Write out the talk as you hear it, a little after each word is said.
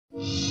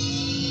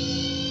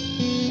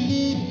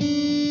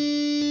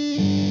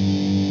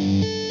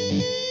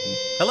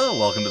Hello,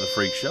 welcome to the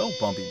Freak Show.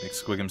 Bumpy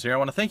McSquigums here. I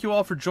want to thank you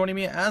all for joining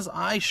me as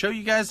I show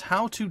you guys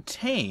how to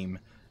tame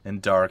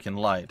in Dark and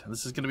Light.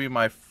 This is going to be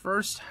my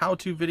first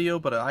how-to video,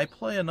 but I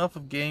play enough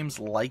of games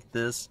like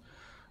this,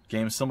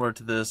 games similar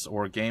to this,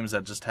 or games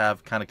that just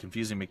have kind of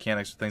confusing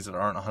mechanics or things that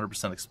aren't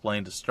 100%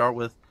 explained to start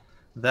with,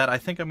 that I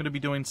think I'm going to be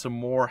doing some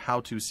more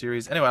how-to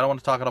series. Anyway, I don't want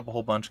to talk it up a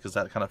whole bunch because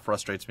that kind of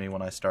frustrates me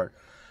when I start.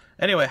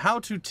 Anyway, how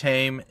to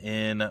tame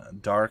in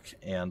Dark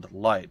and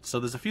Light. So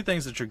there's a few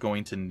things that you're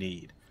going to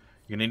need.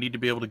 You're going to need to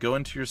be able to go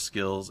into your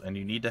skills, and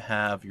you need to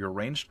have your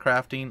ranged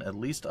crafting at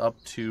least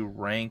up to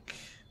rank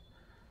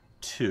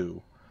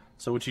 2.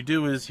 So what you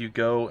do is you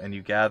go and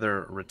you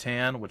gather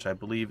rattan, which I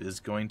believe is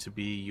going to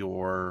be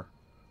your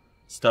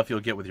stuff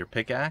you'll get with your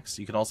pickaxe.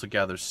 You can also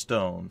gather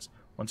stones.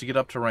 Once you get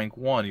up to rank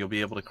 1, you'll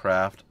be able to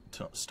craft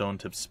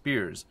stone-tipped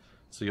spears.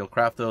 So you'll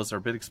craft those. They're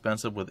a bit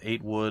expensive with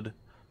 8 wood,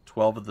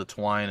 12 of the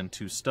twine, and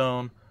 2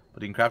 stone.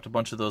 But you can craft a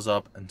bunch of those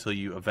up until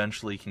you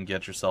eventually can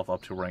get yourself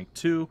up to rank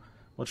 2,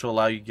 which will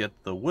allow you to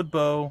get the wood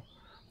bow,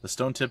 the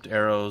stone-tipped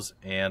arrows,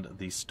 and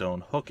the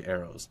stone hook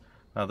arrows.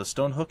 Now the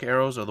stone hook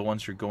arrows are the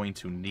ones you're going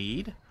to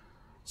need.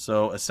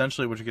 So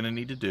essentially what you're going to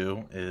need to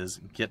do is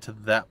get to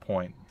that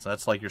point. So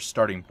that's like your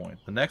starting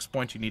point. The next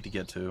point you need to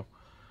get to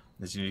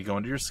is you need to go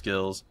into your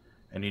skills,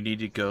 and you need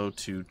to go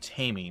to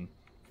taming.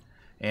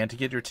 And to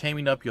get your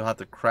taming up, you'll have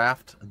to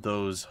craft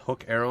those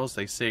hook arrows.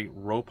 They say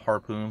rope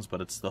harpoons,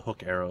 but it's the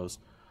hook arrows.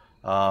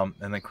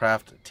 And then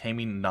craft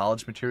taming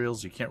knowledge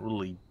materials. You can't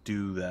really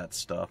do that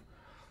stuff.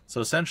 So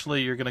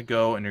essentially you're going to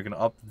go and you're going to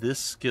up this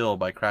skill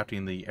by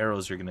crafting the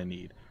arrows you're going to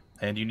need.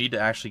 And you need to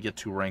actually get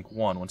to rank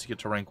 1. Once you get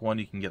to rank 1,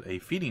 you can get a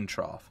feeding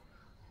trough.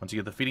 Once you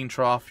get the feeding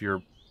trough,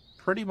 you're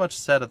pretty much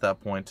set at that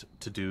point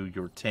to do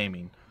your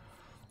taming.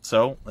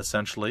 So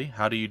essentially,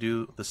 how do you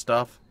do the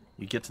stuff?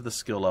 You get to the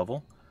skill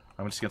level.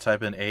 I'm just going to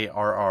type in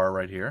ARR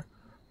right here.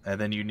 And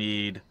then you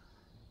need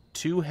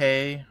 2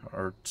 hay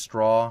or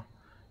straw,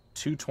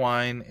 2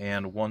 twine,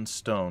 and 1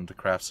 stone to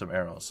craft some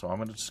arrows. So I'm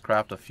going to just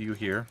craft a few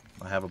here.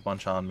 I have a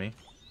bunch on me.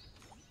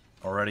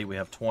 Already we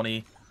have 20.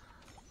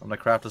 I'm going to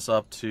craft this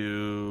up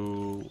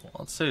to,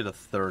 let's say, to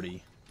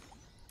 30.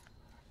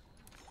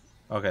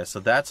 Okay, so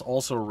that's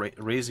also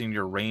raising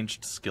your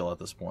ranged skill at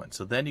this point.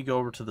 So then you go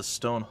over to the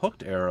stone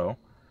hooked arrow,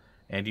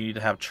 and you need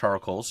to have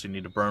charcoal. So you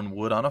need to burn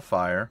wood on a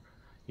fire.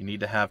 You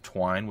need to have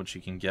twine, which you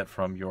can get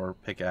from your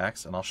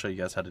pickaxe, and I'll show you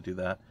guys how to do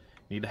that.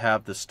 You need to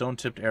have the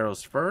stone-tipped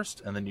arrows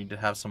first, and then you need to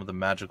have some of the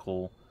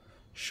magical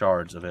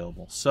shards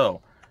available.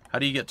 So, how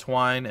do you get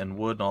twine and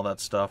wood and all that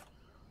stuff?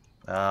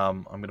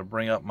 I'm going to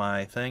bring up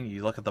my thing.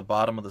 You look at the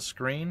bottom of the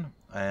screen,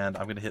 and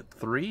I'm going to hit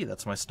 3.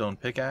 That's my stone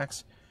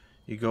pickaxe.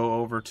 You go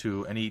over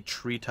to any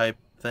tree-type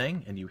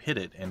thing, and you hit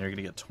it, and you're going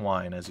to get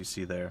twine, as you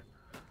see there.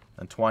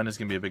 And twine is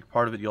going to be a big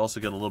part of it. You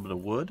also get a little bit of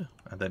wood,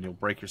 and then you'll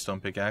break your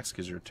stone pickaxe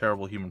because you're a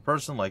terrible human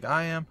person like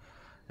I am,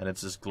 and it's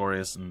just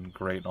glorious and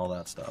great and all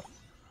that stuff.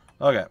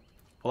 Okay.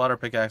 Pull out our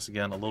pickaxe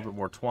again, a little bit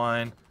more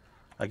twine.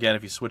 Again,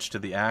 if you switch to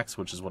the axe,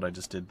 which is what I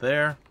just did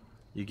there,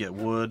 you get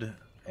wood,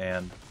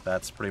 and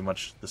that's pretty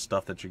much the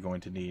stuff that you're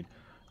going to need.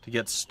 To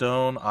get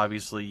stone,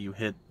 obviously you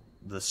hit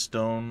the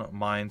stone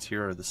mines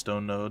here, or the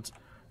stone nodes.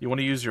 You want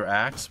to use your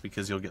axe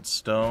because you'll get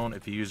stone.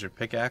 If you use your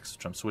pickaxe,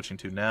 which I'm switching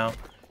to now,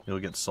 you'll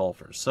get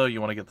sulfur. So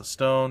you want to get the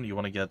stone, you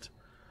want to get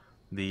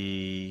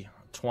the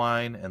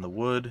twine and the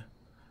wood.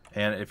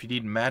 And if you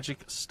need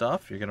magic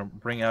stuff, you're going to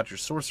bring out your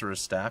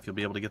sorcerer's staff. You'll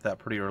be able to get that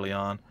pretty early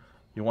on.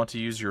 You want to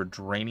use your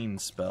draining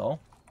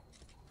spell.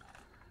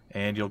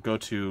 And you'll go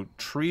to,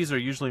 trees are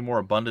usually more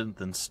abundant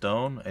than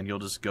stone, and you'll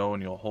just go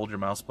and you'll hold your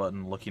mouse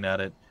button looking at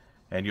it,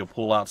 and you'll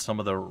pull out some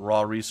of the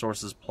raw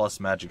resources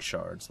plus magic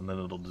shards, and then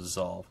it'll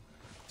dissolve.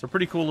 It's a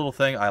pretty cool little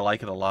thing. I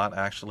like it a lot,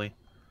 actually.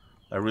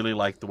 I really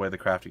like the way the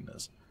crafting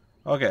is.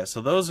 Okay,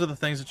 so those are the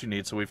things that you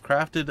need. So we've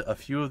crafted a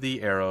few of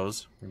the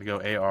arrows. We're going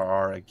to go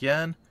ARR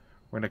again.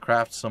 We're going to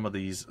craft some of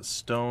these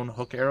stone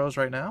hook arrows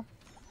right now.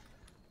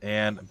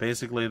 And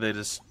basically they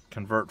just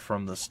convert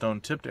from the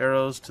stone tipped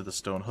arrows to the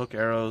stone hook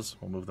arrows.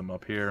 We'll move them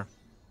up here.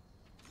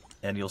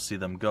 And you'll see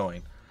them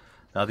going.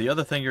 Now the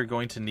other thing you're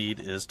going to need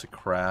is to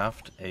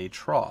craft a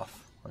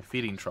trough. A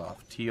feeding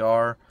trough.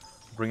 TR,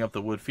 bring up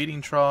the wood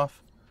feeding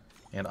trough.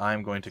 And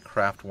I'm going to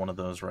craft one of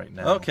those right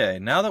now. Okay,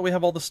 now that we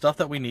have all the stuff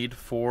that we need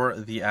for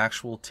the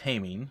actual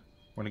taming,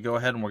 we're going to go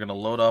ahead and we're going to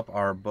load up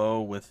our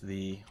bow with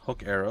the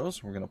hook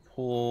arrows. We're going to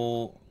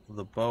pull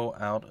the bow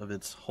out of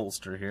its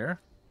holster here.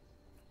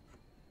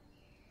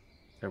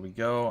 There we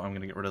go. I'm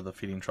going to get rid of the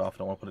feeding trough. I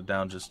don't want to put it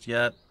down just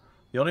yet.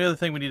 The only other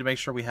thing we need to make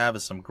sure we have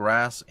is some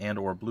grass and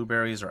or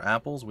blueberries or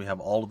apples. We have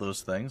all of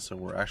those things, so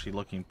we're actually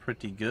looking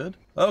pretty good.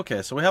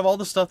 Okay, so we have all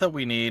the stuff that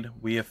we need.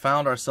 We have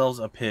found ourselves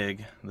a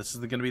pig. This is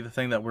going to be the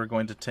thing that we're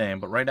going to tame,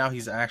 but right now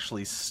he's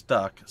actually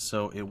stuck,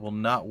 so it will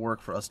not work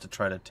for us to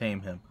try to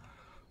tame him.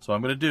 So what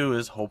I'm going to do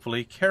is,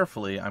 hopefully,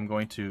 carefully, I'm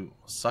going to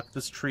suck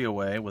this tree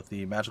away with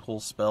the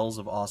magical spells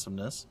of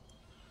awesomeness,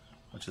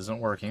 which isn't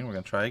working. We're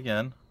going to try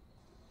again.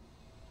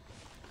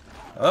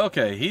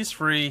 Okay, he's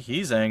free,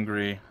 he's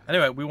angry.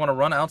 Anyway, we want to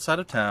run outside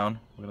of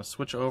town. We're going to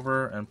switch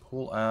over and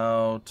pull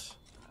out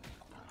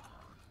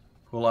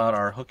pull out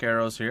our hook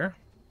arrows here.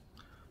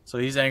 So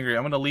he's angry.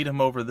 I'm going to lead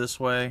him over this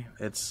way.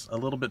 It's a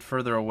little bit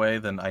further away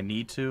than I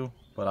need to,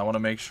 but I want to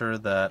make sure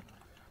that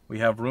we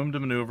have room to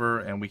maneuver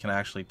and we can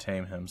actually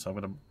tame him. So I'm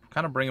going to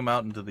kind of bring him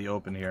out into the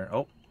open here.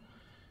 Oh,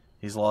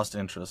 he's lost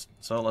interest.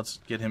 So let's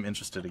get him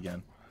interested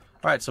again.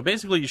 Alright, so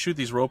basically you shoot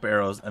these rope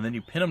arrows and then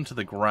you pin them to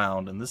the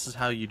ground, and this is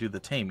how you do the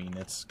taming.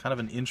 It's kind of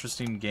an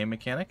interesting game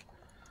mechanic.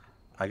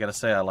 I gotta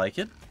say I like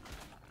it.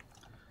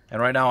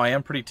 And right now I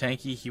am pretty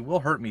tanky. He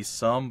will hurt me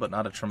some, but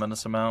not a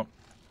tremendous amount.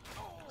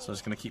 So I'm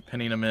just going to keep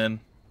pinning him in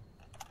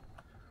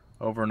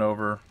over and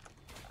over.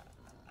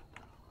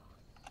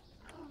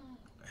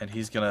 And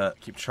he's going to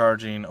keep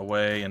charging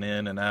away and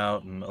in and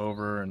out and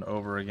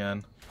over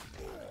again.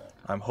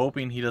 I'm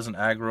hoping he doesn't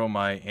aggro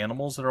my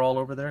animals that are all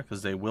over there,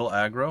 because they will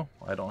aggro.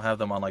 I don't have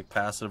them on like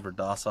passive or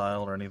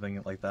docile or anything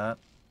like that.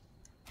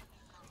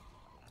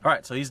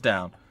 Alright, so he's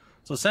down.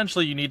 So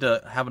essentially you need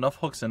to have enough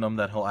hooks in him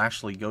that he'll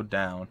actually go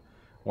down.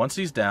 Once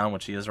he's down,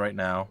 which he is right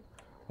now,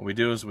 what we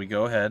do is we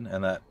go ahead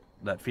and that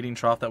feeding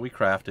trough that we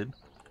crafted,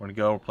 we're going to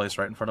go place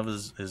right in front of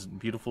his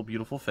beautiful,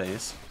 beautiful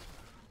face.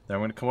 Then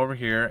we're going to come over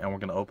here and we're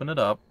going to open it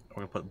up.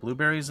 We're going to put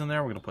blueberries in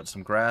there. We're going to put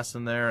some grass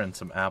in there and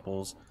some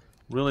apples.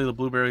 Really, the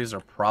blueberries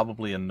are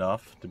probably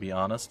enough, to be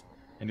honest.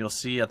 And you'll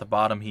see at the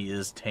bottom he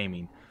is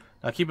taming.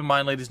 Now keep in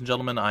mind, ladies and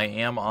gentlemen, I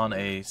am on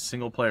a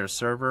single-player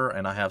server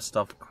and I have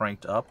stuff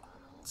cranked up.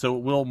 So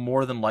it will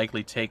more than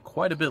likely take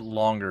quite a bit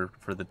longer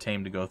for the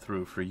tame to go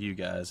through for you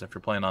guys if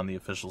you're playing on the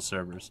official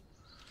servers.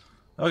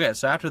 Okay,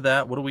 so after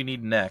that, what do we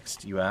need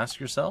next, you ask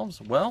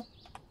yourselves? Well,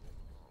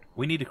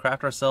 we need to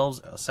craft ourselves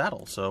a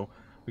saddle. So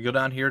we go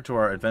down here to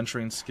our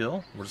adventuring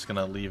skill. We're just going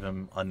to leave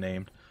him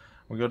unnamed.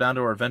 We go down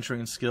to our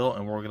adventuring skill,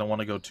 and we're going to want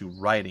to go to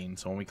riding.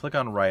 So when we click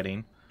on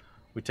riding,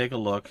 we take a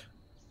look.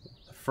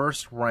 The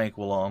first rank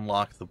will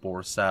unlock the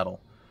boar saddle.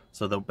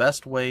 So the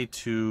best way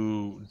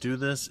to do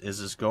this is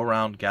just go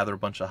around, gather a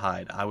bunch of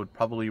hide. I would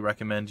probably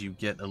recommend you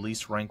get at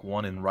least rank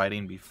 1 in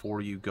riding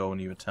before you go and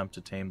you attempt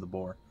to tame the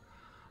boar.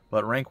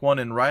 But rank 1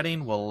 in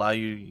riding will allow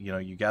you,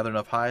 you gather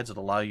enough hides,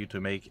 it'll allow you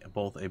to make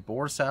both a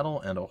boar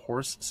saddle and a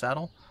horse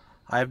saddle.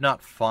 I have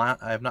not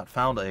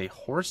found a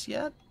horse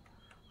yet.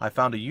 I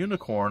found a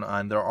unicorn,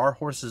 and there are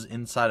horses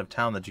inside of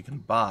town that you can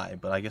buy,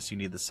 but I guess you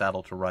need the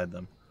saddle to ride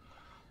them.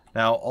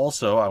 Now,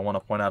 also, I want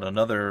to point out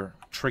another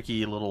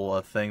tricky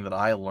little thing that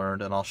I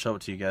learned, and I'll show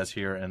it to you guys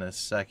here in a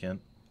second.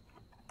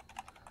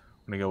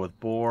 I'm going to go with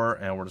boar,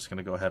 and we're just going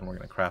to go ahead and we're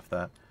going to craft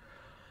that.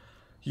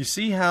 You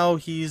see how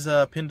he's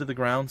pinned to the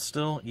ground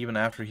still, even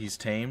after he's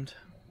tamed?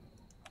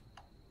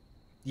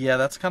 Yeah,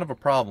 that's kind of a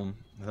problem.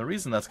 And the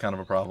reason that's kind of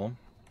a problem,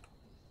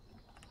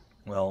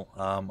 well,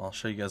 I'll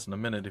show you guys in a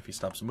minute if he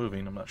stops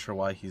moving. I'm not sure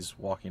why he's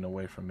walking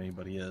away from me,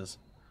 but he is.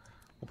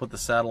 We'll put the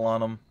saddle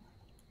on him.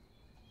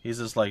 He's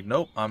just like,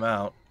 nope, I'm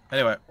out.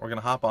 Anyway, we're going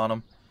to hop on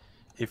him.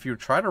 If you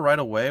try to ride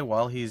away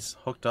while he's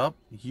hooked up,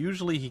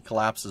 usually he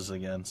collapses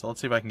again. So let's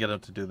see if I can get him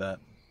to do that.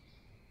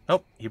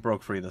 Nope, he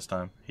broke free this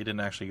time. He didn't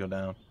actually go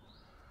down.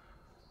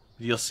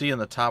 You'll see in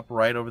the top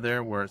right over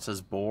there where it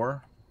says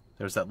boar,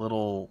 there's that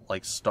little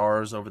like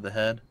stars over the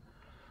head.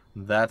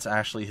 That's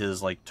actually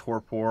his like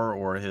torpor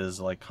or his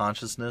like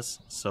consciousness.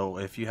 So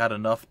if you had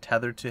enough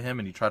tethered to him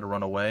and you try to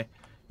run away,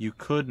 you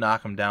could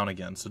knock him down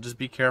again. So just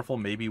be careful,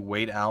 maybe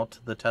wait out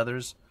the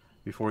tethers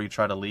before you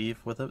try to leave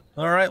with it.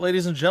 Alright,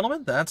 ladies and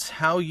gentlemen, that's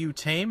how you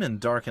tame in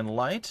Dark and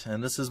Light,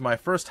 and this is my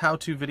first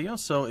how-to video,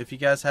 so if you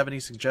guys have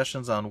any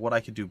suggestions on what I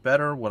could do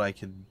better, what I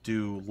could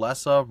do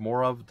less of,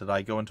 more of, did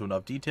I go into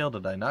enough detail,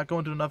 did I not go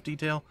into enough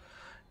detail,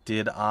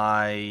 did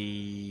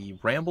I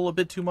ramble a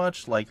bit too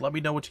much, like let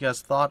me know what you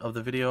guys thought of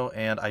the video,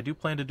 and I do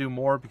plan to do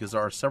more because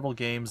there are several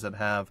games that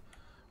have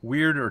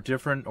weird or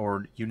different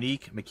or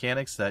unique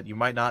mechanics that you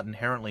might not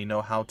inherently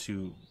know how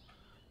to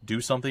do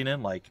something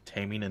in, like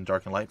taming in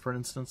Dark and Light, for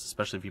instance,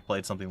 especially if you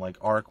played something like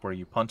Ark where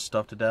you punch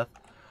stuff to death.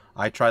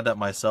 I tried that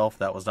myself.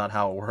 That was not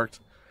how it worked.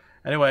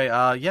 Anyway,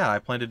 yeah, I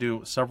plan to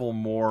do several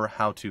more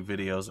how-to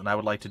videos, and I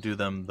would like to do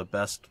them the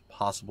best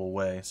possible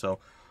way. So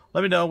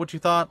let me know what you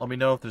thought. Let me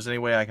know if there's any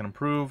way I can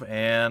improve,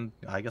 and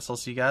I guess I'll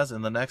see you guys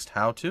in the next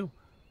how-to.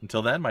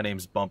 Until then, my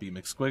name's Bumpy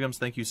McSquigums.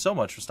 Thank you so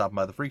much for stopping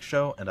by the Freak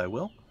Show, and I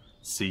will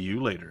see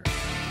you later.